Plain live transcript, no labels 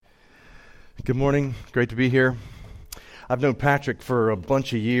Good morning. Great to be here. I've known Patrick for a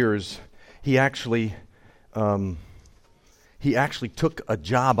bunch of years. He actually took a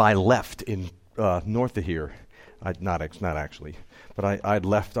job I left in north of here. Not actually, but I'd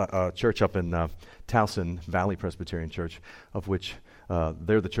left a church up in Towson Valley Presbyterian Church, of which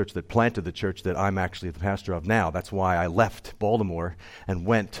they're the church that planted the church that I'm actually the pastor of now. That's why I left Baltimore and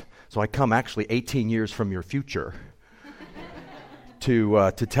went. So I come actually 18 years from your future.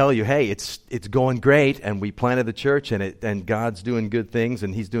 To tell you, hey, it's going great, and we planted the church, and God's doing good things,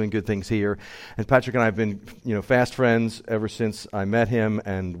 and He's doing good things here. And Patrick and I have been, fast friends ever since I met him,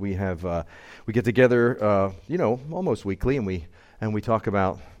 and we get together, almost weekly, and we talk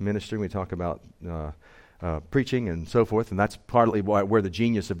about ministry, we talk about preaching and so forth, and that's partly where the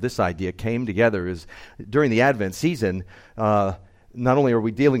genius of this idea came together. Is during the Advent season, not only are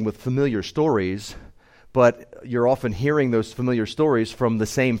we dealing with familiar stories, but you're often hearing those familiar stories from the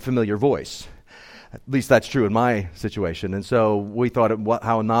same familiar voice. At least that's true in my situation. And so we thought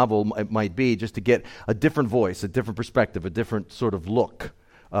how novel it might be just to get a different voice, a different perspective, a different sort of look.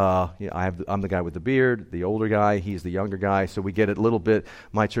 I'm the guy with the beard, the older guy, he's the younger guy, so we get it a little bit.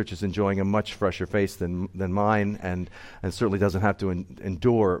 My church is enjoying a much fresher face than mine, and certainly doesn't have to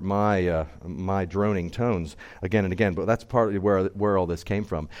endure my droning tones again and again. But that's partly where all this came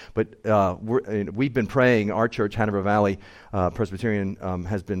from. But we've been praying. Our church, Hanover Valley Presbyterian,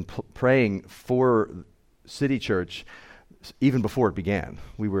 has been praying for City Church even before it began.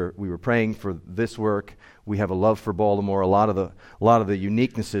 We were praying for this work. We have a love for Baltimore. A lot of the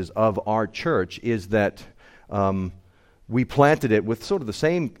uniquenesses of our church is that we planted it with sort of the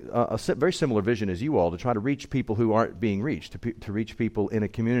same, a very similar vision as you all, to try to reach people who aren't being reached, to reach people in a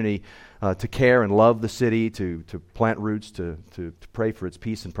community, to care and love the city, to plant roots, to pray for its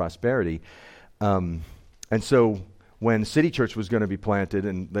peace and prosperity. And so when City Church was going to be planted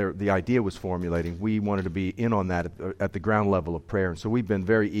and the idea was formulating, we wanted to be in on that at the ground level of prayer. And so we've been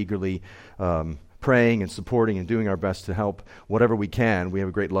very eagerly praying and supporting and doing our best to help whatever we can. We have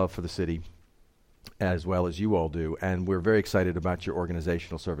a great love for the city, as well as you all do. And we're very excited about your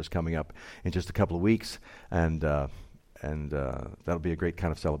organizational service coming up in just a couple of weeks. And that'll be a great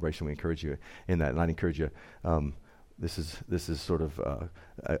kind of celebration. We encourage you in that. And I'd encourage you, this is sort of,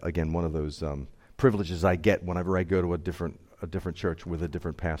 again, one of those privileges I get whenever I go to a different church with a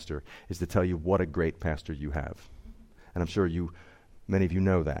different pastor, is to tell you what a great pastor you have. And I'm sure many of you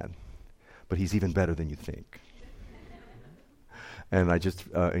know that, but he's even better than you think. And I just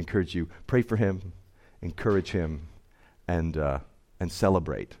encourage you, pray for him, encourage him, and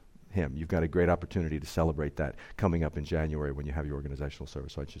celebrate him. You've got a great opportunity to celebrate that coming up in January when you have your organizational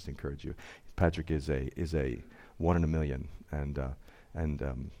service. So I just encourage you. Patrick is a one in a million, and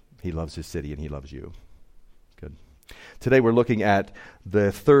he loves his city, and he loves you. Good. Today we're looking at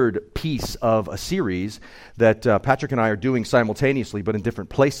the third piece of a series that Patrick and I are doing simultaneously, but in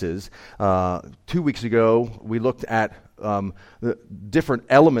different places. 2 weeks ago, we looked at the different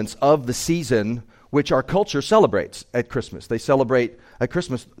elements of the season which our culture celebrates at Christmas. They celebrate at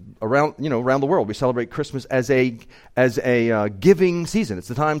Christmas around the world. We celebrate Christmas as a giving season. It's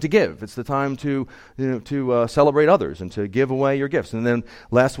the time to give. It's the time to celebrate others and to give away your gifts. And then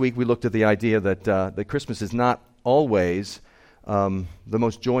last week we looked at the idea that Christmas is not always the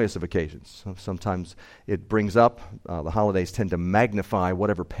most joyous of occasions. Sometimes it brings up, the holidays tend to magnify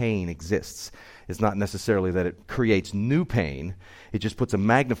whatever pain exists. It's not necessarily that it creates new pain. It just puts a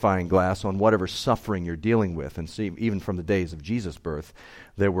magnifying glass on whatever suffering you're dealing with. And see, even from the days of Jesus' birth,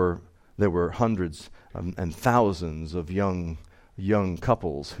 there were hundreds and thousands of young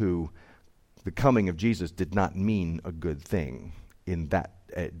couples who the coming of Jesus did not mean a good thing in that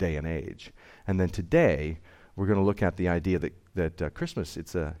day and age. And then today, we're going to look at the idea that Christmas,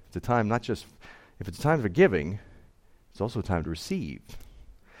 it's a time not just, if it's a time for giving, it's also a time to receive.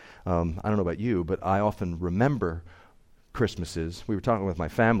 I don't know about you, but I often remember Christmases. We were talking with my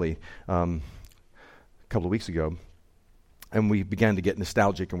family a couple of weeks ago, and we began to get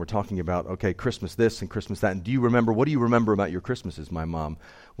nostalgic, and we're talking about, okay, Christmas this and Christmas that, and what do you remember about your Christmases, my mom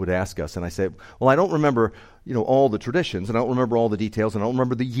would ask us. And I said, well, I don't remember, all the traditions, and I don't remember all the details, and I don't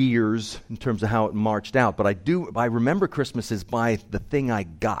remember the years in terms of how it marched out, but I remember Christmases by the thing I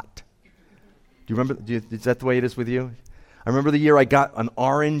got. Do you remember, is that the way it is with you? I remember the year I got an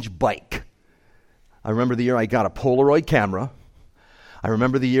orange bike. I remember the year I got a Polaroid camera. I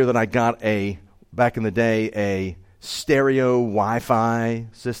remember the year that I got back in the day, a stereo Wi-Fi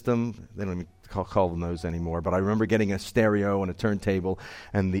system. They don't even call them those anymore, but I remember getting a stereo and a turntable,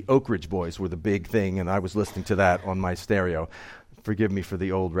 and the Oak Ridge Boys were the big thing, and I was listening to that on my stereo. Forgive me for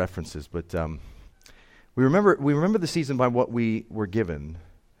the old references, but we remember the season by what we were given.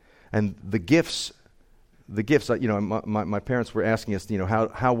 And the gifts, my parents were asking us,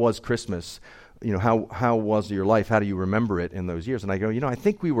 how was Christmas? How was your life? How do you remember it in those years? And I go, I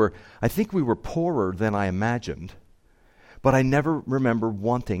think we were poorer than I imagined, but I never remember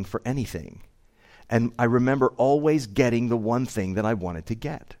wanting for anything. And I remember always getting the one thing that I wanted to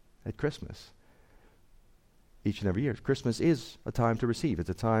get at Christmas. Each and every year. Christmas is a time to receive. It's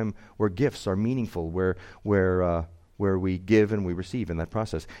a time where gifts are meaningful, where we give and we receive in that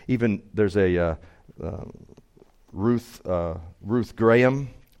process. Even there's a Ruth Graham,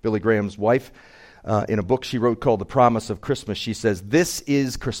 Billy Graham's wife, in a book she wrote called The Promise of Christmas, she says, "This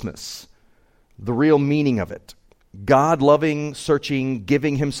is Christmas, the real meaning of it. God loving, searching,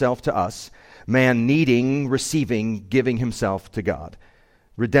 giving himself to us. Man needing, receiving, giving himself to God.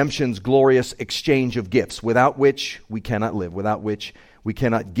 Redemption's glorious exchange of gifts, without which we cannot live, without which we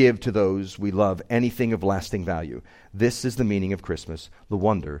cannot give to those we love anything of lasting value. This is the meaning of Christmas, the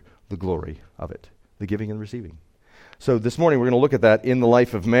wonder, the glory of it." The giving and receiving. So this morning we're going to look at that in the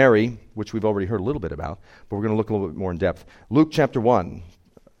life of Mary, which we've already heard a little bit about, but we're going to look a little bit more in depth. Luke chapter 1,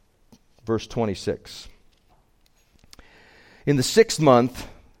 verse 26. In the 6th month,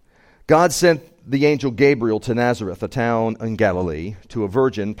 God sent the angel Gabriel to Nazareth, a town in Galilee, to a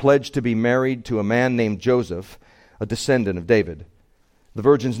virgin pledged to be married to a man named Joseph, a descendant of David. The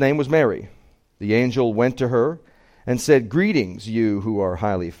virgin's name was Mary. The angel went to her and said, "Greetings, you who are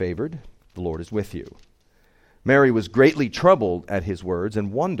highly favored. The Lord is with you." Mary was greatly troubled at his words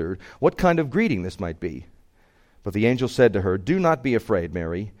and wondered what kind of greeting this might be. But the angel said to her, "Do not be afraid,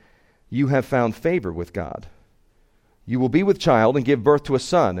 Mary. You have found favor with God. You will be with child and give birth to a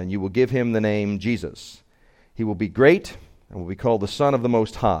son, and you will give him the name Jesus. He will be great and will be called the Son of the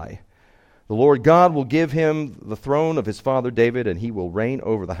Most High. The Lord God will give him the throne of his father David, and he will reign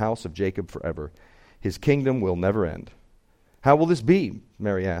over the house of Jacob forever. His kingdom will never end." "How will this be?"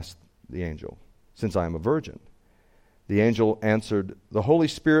 Mary asked the angel, "since I am a virgin?" The angel answered, "The Holy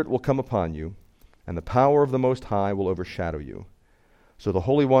Spirit will come upon you, and the power of the Most High will overshadow you. So the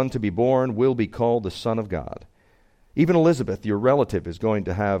Holy One to be born will be called the Son of God. Even Elizabeth, your relative, is going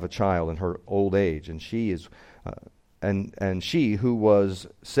to have a child in her old age, and she who was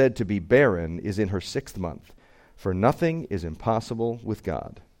said to be barren is in her 6th month, for nothing is impossible with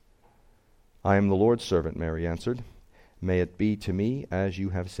God." "I am the Lord's servant," Mary answered. "May it be to me as you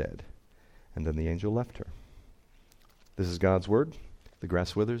have said." And then the angel left her. This is God's word. The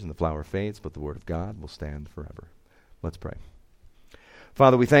grass withers and the flower fades, but the word of God will stand forever. Let's pray.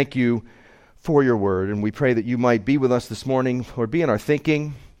 Father, we thank you for your word, and we pray that you might be with us this morning, or be in our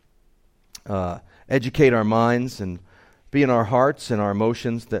thinking, educate our minds, and be in our hearts and our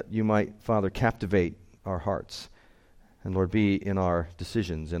emotions, that you might, Father, captivate our hearts. And Lord, be in our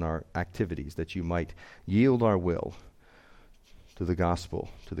decisions, in our activities, that you might yield our will to the gospel,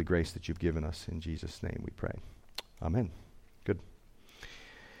 to the grace that you've given us. In Jesus' name we pray. Amen. Good.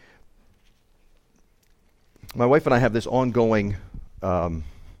 My wife and I have this ongoing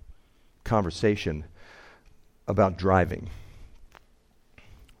conversation about driving.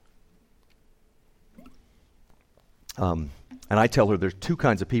 And I tell her there's 2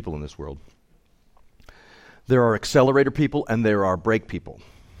 kinds of people in this world. There are accelerator people and there are brake people.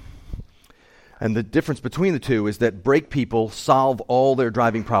 And the difference between the two is that brake people solve all their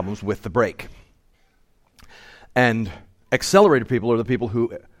driving problems with the brake. And accelerator people are the people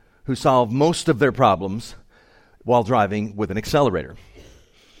who solve most of their problems while driving with an accelerator.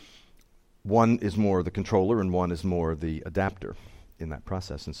 One is more the controller and one is more the adapter in that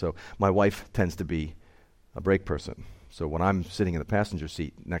process. And so my wife tends to be a brake person. So when I'm sitting in the passenger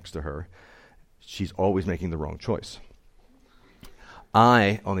seat next to her, she's always making the wrong choice.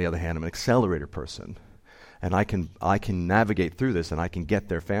 I, on the other hand, am an accelerator person, and I can navigate through this, and I can get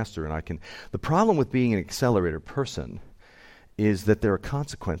there faster, and I can. The problem with being an accelerator person is that there are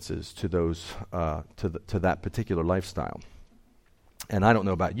consequences to those to that particular lifestyle. And I don't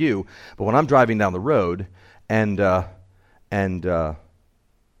know about you, but when I'm driving down the road and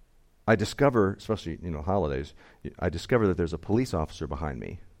I discover, especially holidays, I discover that there's a police officer behind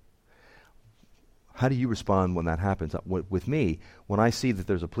me. How do you respond when that happens? With me, when I see that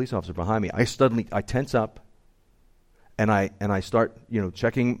there's a police officer behind me, I tense up, and I start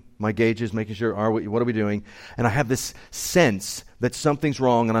checking my gauges, making sure what are we doing, and I have this sense that something's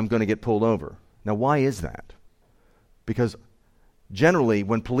wrong and I'm going to get pulled over. Now, why is that? Because generally,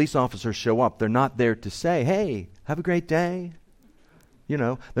 when police officers show up, they're not there to say, "Hey, have a great day."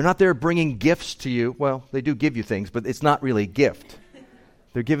 They're not there bringing gifts to you. Well, they do give you things, but it's not really a gift.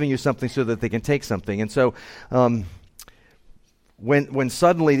 They're giving you something so that they can take something. And so when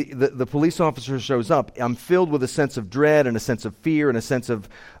suddenly the police officer shows up, I'm filled with a sense of dread and a sense of fear and a sense of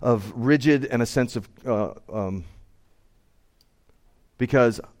rigid and a sense of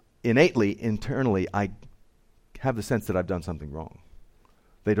because innately, internally, I have the sense that I've done something wrong.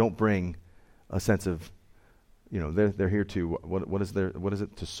 They don't bring a sense of, they're here to, what is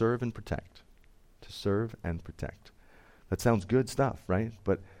it? To serve and protect. To serve and protect. That sounds good stuff, right?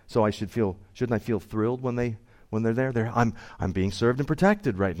 But so shouldn't I feel thrilled when they're there? I'm being served and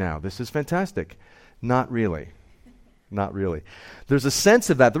protected right now. This is fantastic. Not really. Not really. There's a sense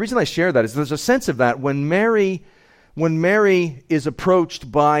of that. The reason I share that is there's a sense of that when Mary is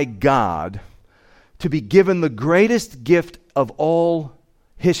approached by God to be given the greatest gift of all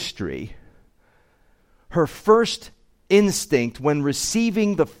history, her first instinct when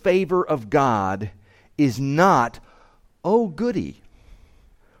receiving the favor of God is not, oh goody.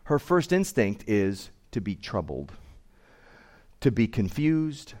 Her first instinct is to be troubled, to be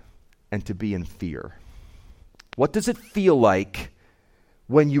confused, and to be in fear. What does it feel like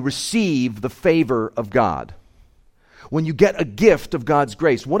when you receive the favor of God? When you get a gift of God's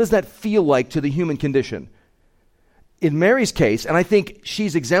grace, what does that feel like to the human condition? In Mary's case, and I think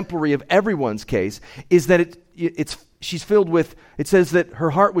she's exemplary of everyone's case, is that she's filled with, it says that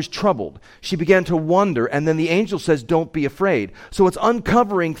her heart was troubled. She began to wonder, and then the angel says, don't be afraid. So it's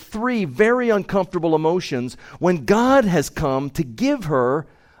uncovering three very uncomfortable emotions when God has come to give her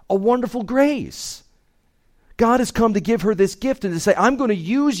a wonderful grace. God has come to give her this gift and to say, I'm going to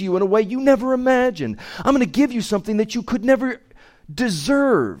use you in a way you never imagined. I'm going to give you something that you could never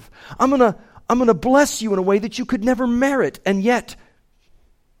deserve. I'm going to bless you in a way that you could never merit. And yet,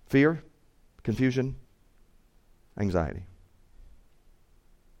 fear, confusion, anxiety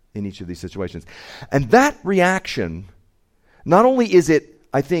in each of these situations. And that reaction, not only is it,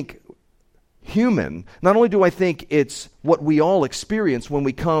 I think, human, not only do I think it's what we all experience when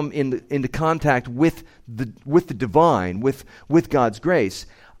we come into contact with the divine, with God's grace,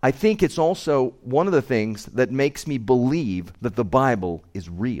 I think it's also one of the things that makes me believe that the Bible is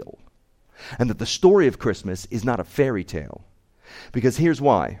real and that the story of Christmas is not a fairy tale. Because here's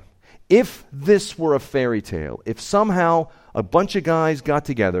why. If this were a fairy tale, if somehow a bunch of guys got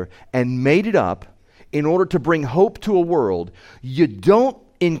together and made it up in order to bring hope to a world, you don't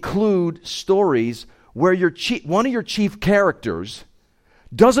include stories where one of your chief characters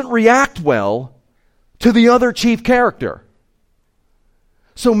doesn't react well to the other chief character.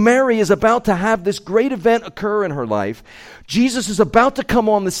 So Mary is about to have this great event occur in her life. Jesus is about to come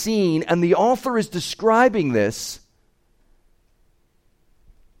on the scene, and the author is describing this.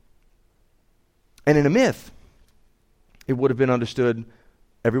 And in a myth, it would have been understood,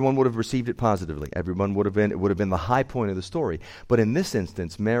 everyone would have received it positively. It would have been the high point of the story. But in this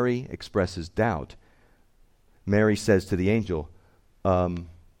instance, Mary expresses doubt. Mary says to the angel,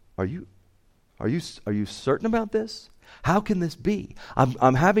 are you certain about this? How can this be?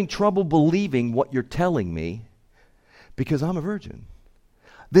 I'm having trouble believing what you're telling me because I'm a virgin.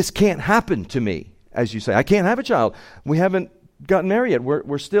 This can't happen to me, as you say. I can't have a child. We haven't gotten married yet.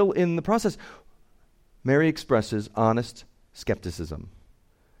 We're still in the process. Mary expresses honest skepticism,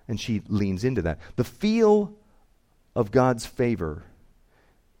 and she leans into that. The feel of God's favor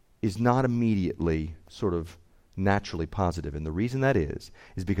is not immediately sort of naturally positive, and the reason that is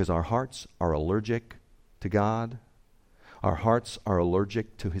because our hearts are allergic to God. Our hearts are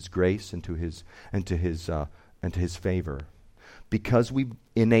allergic to His grace and to His favor, because we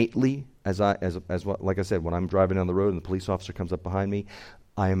innately, like I said, when I'm driving down the road and the police officer comes up behind me,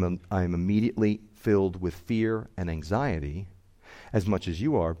 I am immediately filled with fear and anxiety, as much as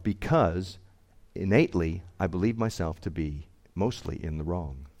you are, because innately I believe myself to be mostly in the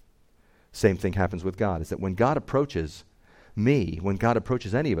wrong. Same thing happens with God, is that when God approaches me, when God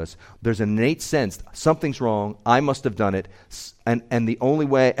approaches any of us, there's an innate sense something's wrong, I must have done it, and the only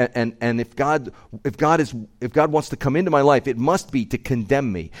way, and if God wants to come into my life, it must be to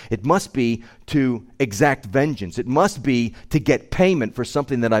condemn me. It must be to exact vengeance. It must be to get payment for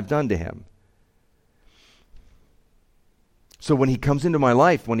something that I've done to Him. So when He comes into my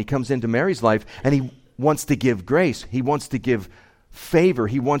life, when He comes into Mary's life, and He wants to give grace, He wants to give favor,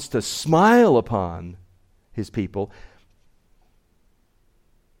 He wants to smile upon His people,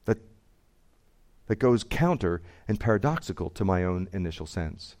 that goes counter and paradoxical to my own initial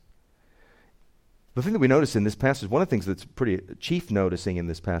sense. The thing that we notice in this passage, one of the things that's pretty chief noticing in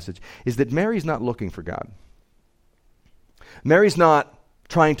this passage, is that Mary's not looking for God. Mary's not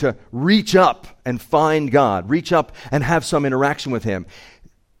trying to reach up and find God, reach up and have some interaction with Him.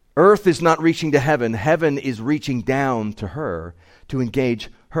 Earth is not reaching to heaven. Heaven is reaching down to her to engage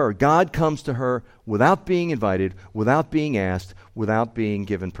her. God comes to her without being invited, without being asked, without being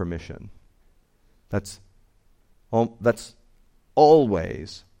given permission. That's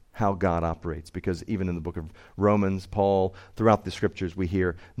always how God operates, because even in the book of Romans, Paul, throughout the scriptures, we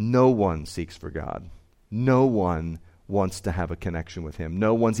hear no one seeks for God. No one wants to have a connection with him.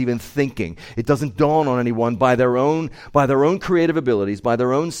 No one's even thinking. It doesn't dawn on anyone by their own creative abilities, by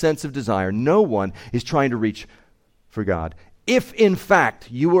their own sense of desire. No one is trying to reach for God. If, in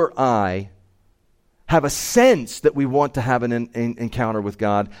fact, you or I have a sense that we want to have an encounter with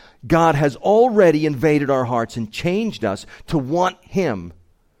God, God has already invaded our hearts and changed us to want him.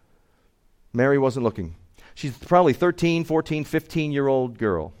 Mary wasn't looking. She's probably 13, 14, 15-year-old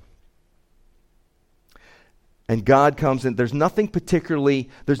girl. And God comes in. There's nothing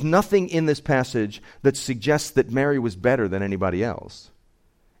in this passage that suggests that Mary was better than anybody else.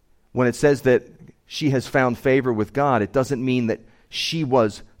 When it says that she has found favor with God, it doesn't mean that she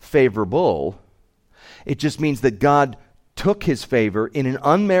was favorable. It just means that God took his favor in an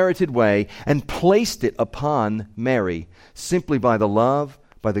unmerited way and placed it upon Mary simply by the love,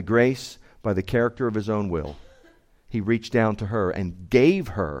 by the grace, by the character of his own will. He reached down to her and gave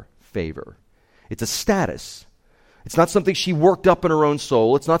her favor. It's a status. It's not something she worked up in her own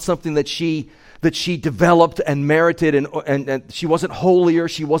soul. It's not something that she developed and merited, and she wasn't holier.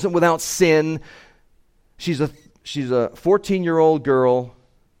 She wasn't without sin. She's a 14-year-old girl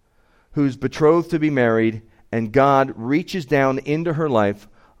who's betrothed to be married, and God reaches down into her life,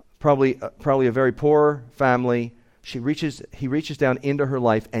 probably a very poor family. He reaches down into her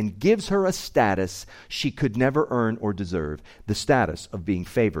life and gives her a status she could never earn or deserve, the status of being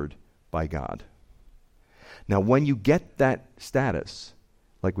favored by God. Now, when you get that status,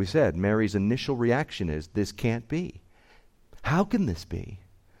 like we said, Mary's initial reaction is, this can't be. How can this be?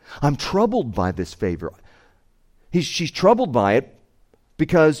 I'm troubled by this favor. She's troubled by it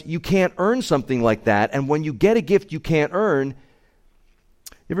because you can't earn something like that, and when you get a gift you can't earn.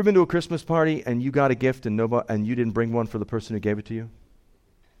 You ever been to a Christmas party and you got a gift and you didn't bring one for the person who gave it to you?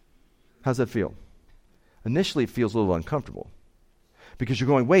 How's that feel? Initially, it feels a little uncomfortable because you're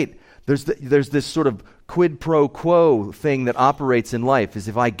going, wait, there's this sort of quid pro quo thing that operates in life, is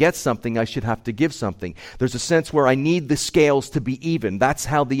if I get something, I should have to give something. There's a sense where I need the scales to be even. That's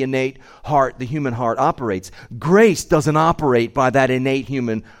how the innate heart, the human heart, operates. Grace doesn't operate by that innate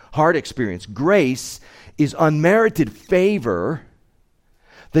human heart experience. Grace is unmerited favor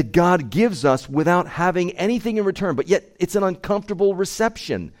that God gives us without having anything in return, but yet it's an uncomfortable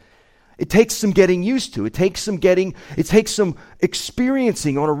reception. It takes some getting used to. It takes some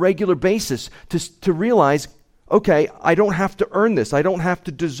experiencing on a regular basis to realize, okay, I don't have to earn this. I don't have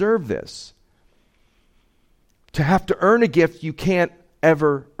to deserve this. To have to earn a gift you can't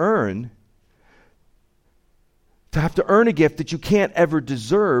ever earn, to have to earn a gift that you can't ever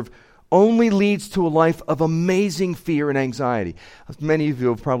deserve, only leads to a life of amazing fear and anxiety. Many of you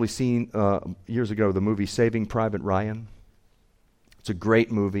have probably seen years ago the movie Saving Private Ryan. It's a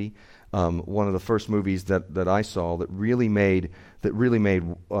great movie. One of the first movies that I saw that really made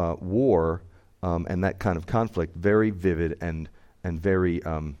war and that kind of conflict very vivid and very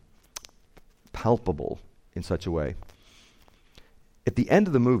palpable in such a way. At the end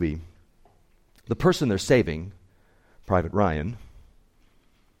of the movie, the person they're saving, Private Ryan,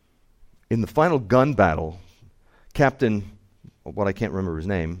 in the final gun battle, Captain, what I can't remember his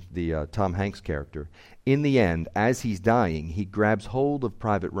name, the Tom Hanks character, in the end, as he's dying, he grabs hold of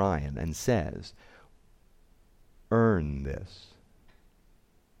Private Ryan and says, "Earn this."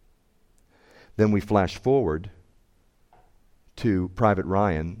 Then we flash forward to Private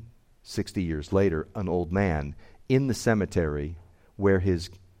Ryan, 60 years later, an old man, in the cemetery where his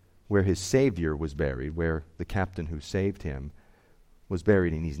Savior was buried, where the captain who saved him was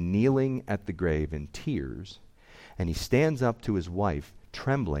buried, and he's kneeling at the grave in tears, and he stands up to his wife,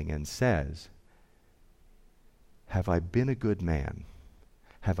 trembling, and says, "Have I been a good man?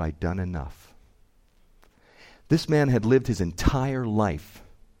 Have I done enough?" This man had lived his entire life,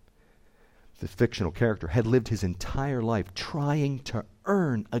 the fictional character had lived his entire life trying to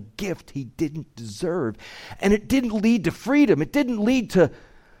earn a gift he didn't deserve, and it didn't lead to freedom. It didn't lead to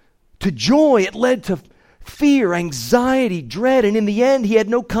joy. It led to fear, anxiety, dread, and in the end, he had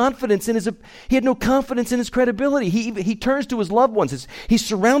no confidence in his credibility. He turns to his loved ones. He's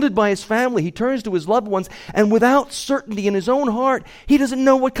surrounded by his family. He turns to his loved ones, and without certainty in his own heart, he doesn't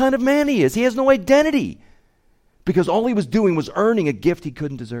know what kind of man he is. He has no identity because all he was doing was earning a gift he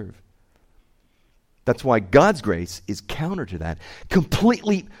couldn't deserve. That's why God's grace is counter to that,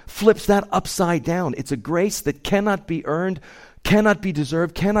 completely flips that upside down. It's a grace that cannot be earned, cannot be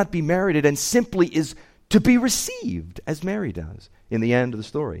deserved, cannot be merited, and simply is to be received as Mary does in the end of the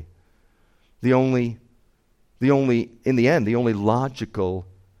story. The only logical,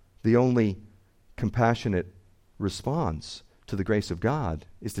 the only compassionate response to the grace of God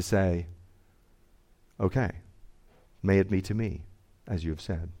is to say, okay, may it be to me, as you have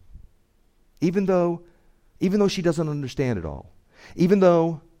said. Even though she doesn't understand it all, even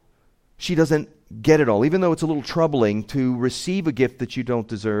though she doesn't get it all, even though it's a little troubling to receive a gift that you don't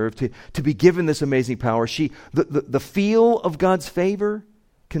deserve, to be given this amazing power, the feel of God's favor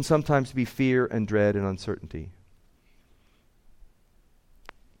can sometimes be fear and dread and uncertainty.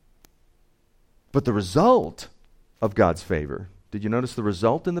 But the result of God's favor, did you notice the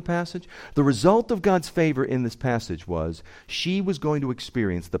result in the passage? The result of God's favor in this passage was she was going to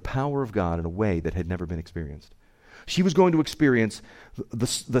experience the power of God in a way that had never been experienced. She was going to experience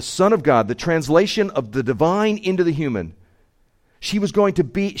the Son of God, the translation of the divine into the human. She was going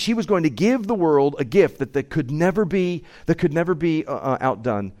to give the world a gift that could never be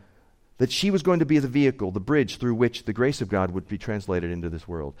outdone. That she was going to be the vehicle, the bridge through which the grace of God would be translated into this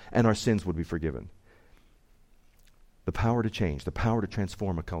world, and our sins would be forgiven. The power to change, the power to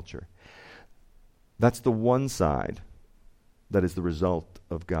transform a culture. That's the one side that is the result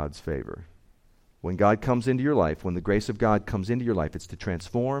of God's favor. When God comes into your life, when the grace of God comes into your life, it's to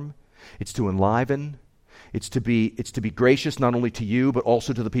transform, it's to enliven, it's to be gracious not only to you, but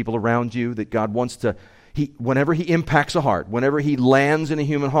also to the people around you, that God wants to, whenever he impacts a heart, whenever he lands in a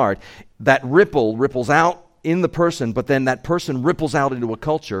human heart, that ripples out in the person, but then that person ripples out into a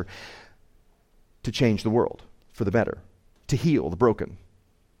culture to change the world for the better, to heal the broken,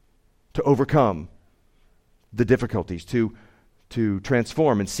 to overcome the difficulties, to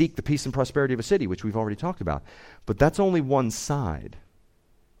transform and seek the peace and prosperity of a city, which we've already talked about. But that's only one side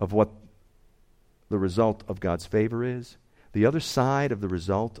of what the result of God's favor is. The other side of the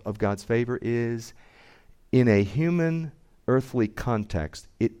result of God's favor is, in a human, earthly context,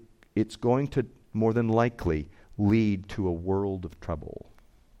 it's going to more than likely lead to a world of trouble.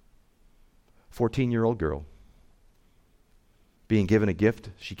 14-year-old girl being given a gift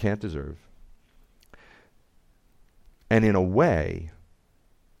she can't deserve. And in a way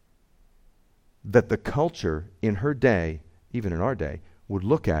that the culture in her day, even in our day, would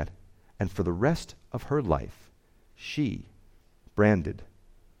look at, and for the rest of her life, she branded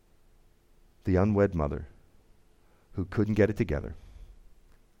the unwed mother who couldn't get it together,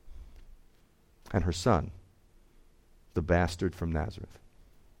 and her son, the bastard from Nazareth.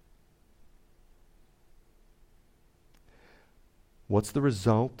 What's the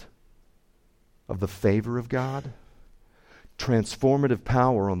result of the favor of God? Transformative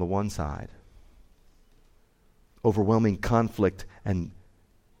power on the one side, overwhelming conflict and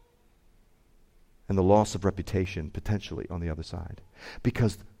the loss of reputation potentially on the other side.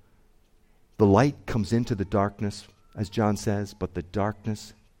 Because the light comes into the darkness, as John says, but the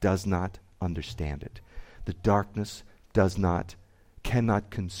darkness does not understand it. The darkness cannot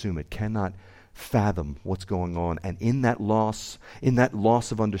consume it, cannot fathom what's going on. And in that loss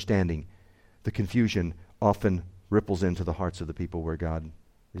of understanding, the confusion often ripples into the hearts of the people where God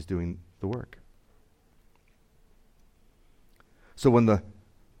is doing the work. So when the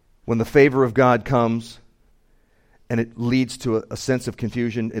favor of God comes and it leads to a sense of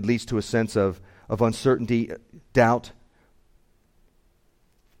confusion, it leads to a sense of uncertainty, doubt,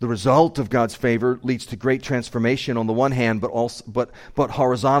 the result of God's favor leads to great transformation on the one hand, but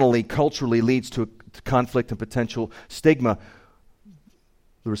horizontally, culturally leads to conflict and potential stigma.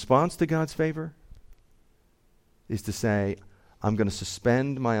 The response to God's favor is to say, I'm going to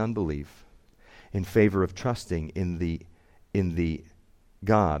suspend my unbelief in favor of trusting in the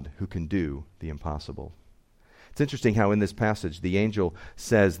God who can do the impossible. It's interesting how in this passage the angel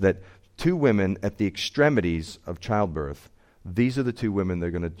says that two women at the extremities of childbirth, these are the two women that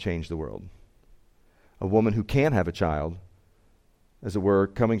are going to change the world. A woman who can have a child, as it were,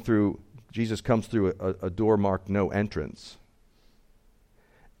 Jesus comes through a door marked no entrance,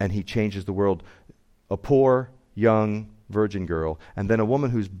 and he changes the world. A poor, young, virgin girl, and then a woman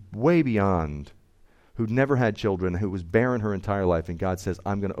who's way beyond, who'd never had children, who was barren her entire life, and God says,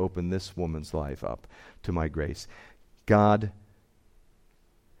 I'm going to open this woman's life up to my grace. God,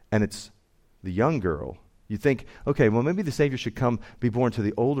 and it's the young girl. You think, okay, well, maybe the Savior should be born to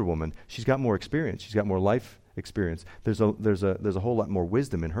the older woman. She's got more experience. She's got more life experience. There's a whole lot more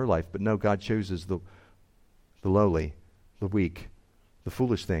wisdom in her life. But no, God chooses the lowly, the weak, the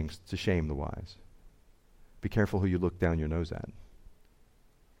foolish things to shame the wise. Be careful who you look down your nose at.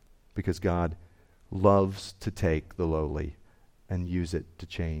 Because God loves to take the lowly and use it to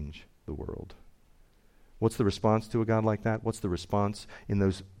change the world. What's the response to a God like that? What's the response in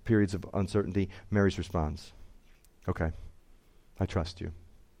those periods of uncertainty? Mary's response, okay, I trust you.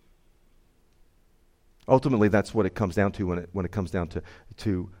 Ultimately, that's what it comes down to when it comes down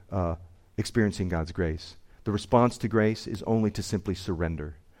to experiencing God's grace. The response to grace is only to simply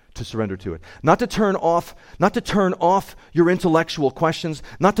surrender to it. Not to turn off your intellectual questions,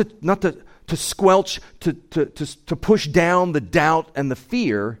 not to squelch, to push down the doubt and the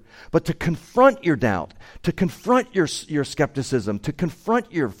fear, but to confront your doubt, to confront your skepticism, to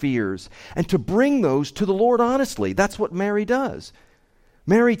confront your fears, and to bring those to the Lord honestly. That's what Mary does.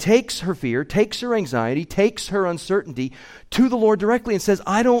 Mary takes her fear, takes her anxiety, takes her uncertainty to the Lord directly and says,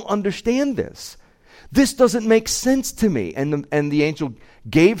 I don't understand this. This doesn't make sense to me. And the angel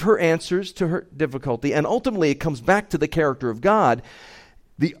gave her answers to her difficulty, and ultimately it comes back to the character of God.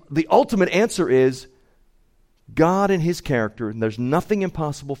 The ultimate answer is God and his character, and there's nothing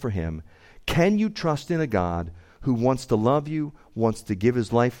impossible for him. Can you trust in a God who wants to love you, wants to give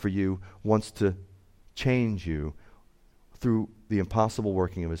his life for you, wants to change you through the impossible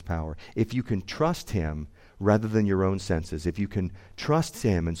working of his power? If you can trust him rather than your own senses, if you can trust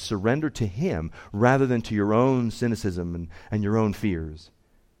him and surrender to him rather than to your own cynicism and your own fears,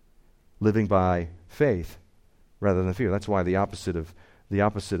 living by faith rather than fear. That's why the opposite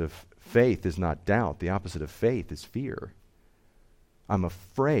of faith is not doubt. The opposite of faith is fear. I'm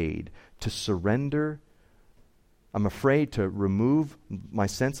afraid to surrender. I'm afraid to remove my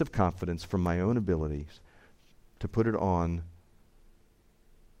sense of confidence from my own abilities, to put it on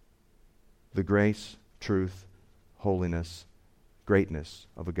the grace, truth, holiness, greatness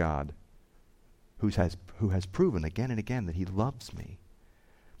of a God who has proven again and again that he loves me,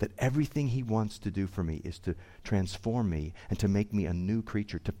 that everything he wants to do for me is to transform me and to make me a new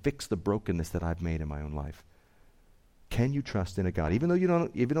creature, to fix the brokenness that I've made in my own life. Can you trust in a God, even though you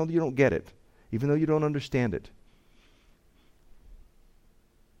don't get it, even though you don't understand it?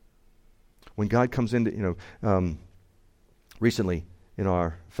 When God comes into, recently in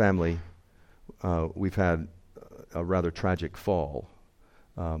our family, we've had a rather tragic fall.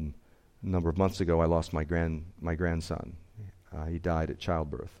 A number of months ago, I lost my grandson. He died at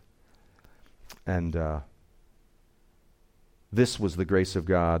childbirth. And this was the grace of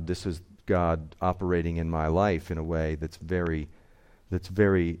God. This is God operating in my life in a way it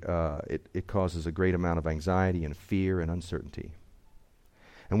causes a great amount of anxiety and fear and uncertainty.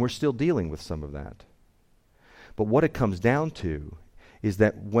 And we're still dealing with some of that. But what it comes down to is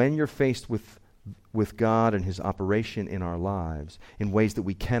that when you're faced with God and his operation in our lives in ways that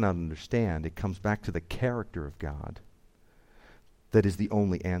we cannot understand, it comes back to the character of God that is the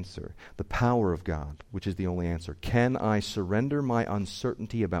only answer. The power of God, which is the only answer. Can I surrender my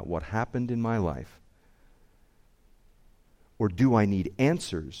uncertainty about what happened in my life? Or do I need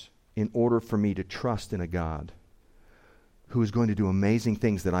answers in order for me to trust in a God who is going to do amazing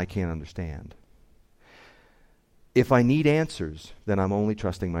things that I can't understand? If I need answers, then I'm only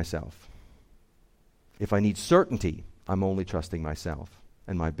trusting myself. If I need certainty, I'm only trusting myself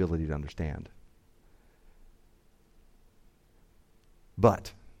and my ability to understand.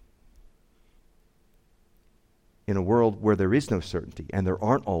 But in a world where there is no certainty and there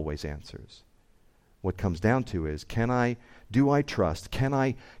aren't always answers, what comes down to is, do I trust? Can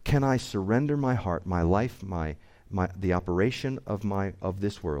I surrender my heart, my life, the operation of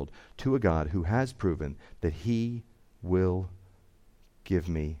this world to a God who has proven that he will give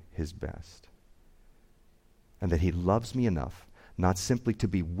me his best, and that he loves me enough not simply to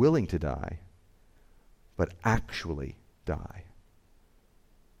be willing to die, but actually die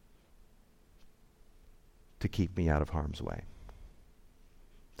to keep me out of harm's way.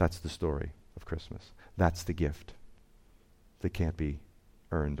 That's the story of Christmas. That's the gift that can't be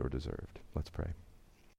earned or deserved. Let's pray.